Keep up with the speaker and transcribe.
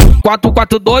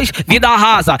442, vida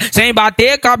rasa, sem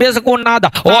bater cabeça com nada.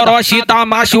 Orochi tá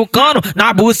machucando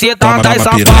na buceta das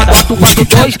safadas.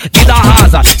 442, vida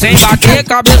rasa, sem bater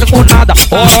cabeça com nada.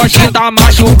 Orochi tá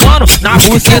machucando na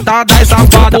buceta das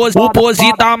safadas. O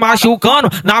pose tá machucando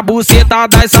na buceta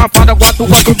das safadas.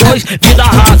 442, vida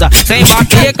rasa, sem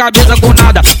bater cabeça com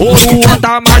nada. O Luan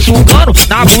tá machucando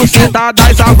na buceta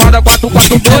das safadas.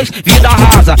 442, vida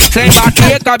rasa, sem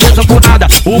bater cabeça com nada.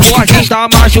 O Borges tá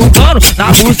machucando na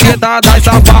buceta das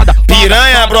safadas.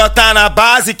 Piranha brota na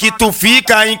base que tu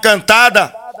fica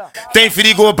encantada. Tem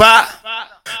frigobar,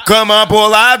 cama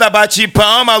bolada, bate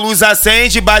palma, luz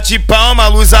acende, bate palma,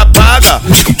 luz apaga.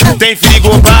 Tem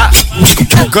frigobar,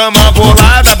 cama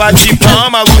bolada, bate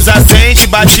palma, luz acende,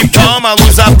 bate palma,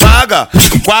 luz apaga.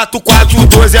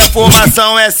 442 é a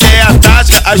formação, essa é a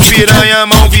tática. As piranha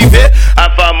mão viver a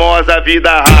famosa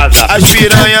vida rasa. As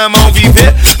piranha mão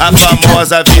viver a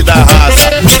famosa vida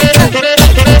rasa.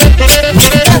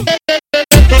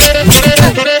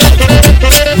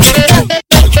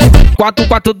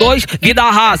 442, vida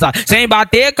rasa, sem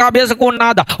bater cabeça com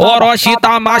nada. Orochi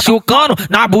tá machucando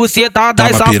na buceta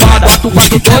das safadas.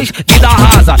 442, vida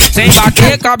rasa, sem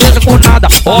bater cabeça com nada.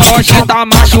 Orochi tá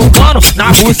machucando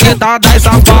na buceta das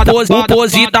safadas. O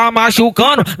pose tá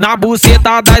machucando na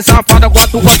buceta das safadas.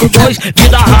 442,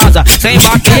 vida rasa, sem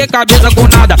bater cabeça com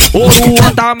nada. O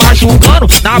Luan tá machucando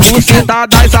na buceta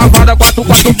das safadas.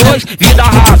 442, vida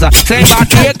rasa, sem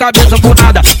bater cabeça com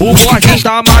nada. O Borges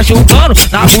tá machucando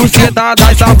na buceta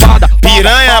das safadas.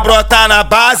 Piranha brota na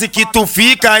base que tu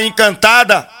fica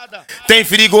encantada. Tem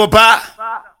frigobar,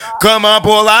 cama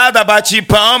bolada, bate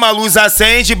palma, luz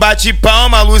acende, bate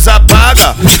palma, luz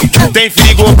apaga. Tem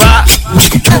frigobar,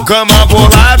 cama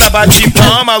bolada, bate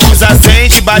palma, luz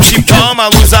acende, bate palma,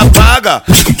 luz apaga.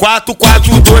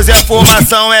 442 é a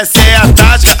formação, essa é a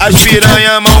tática. As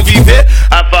piranha mão viver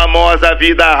a famosa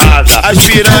vida rasa. As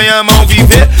piranha mão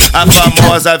viver a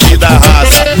famosa vida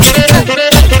rasa.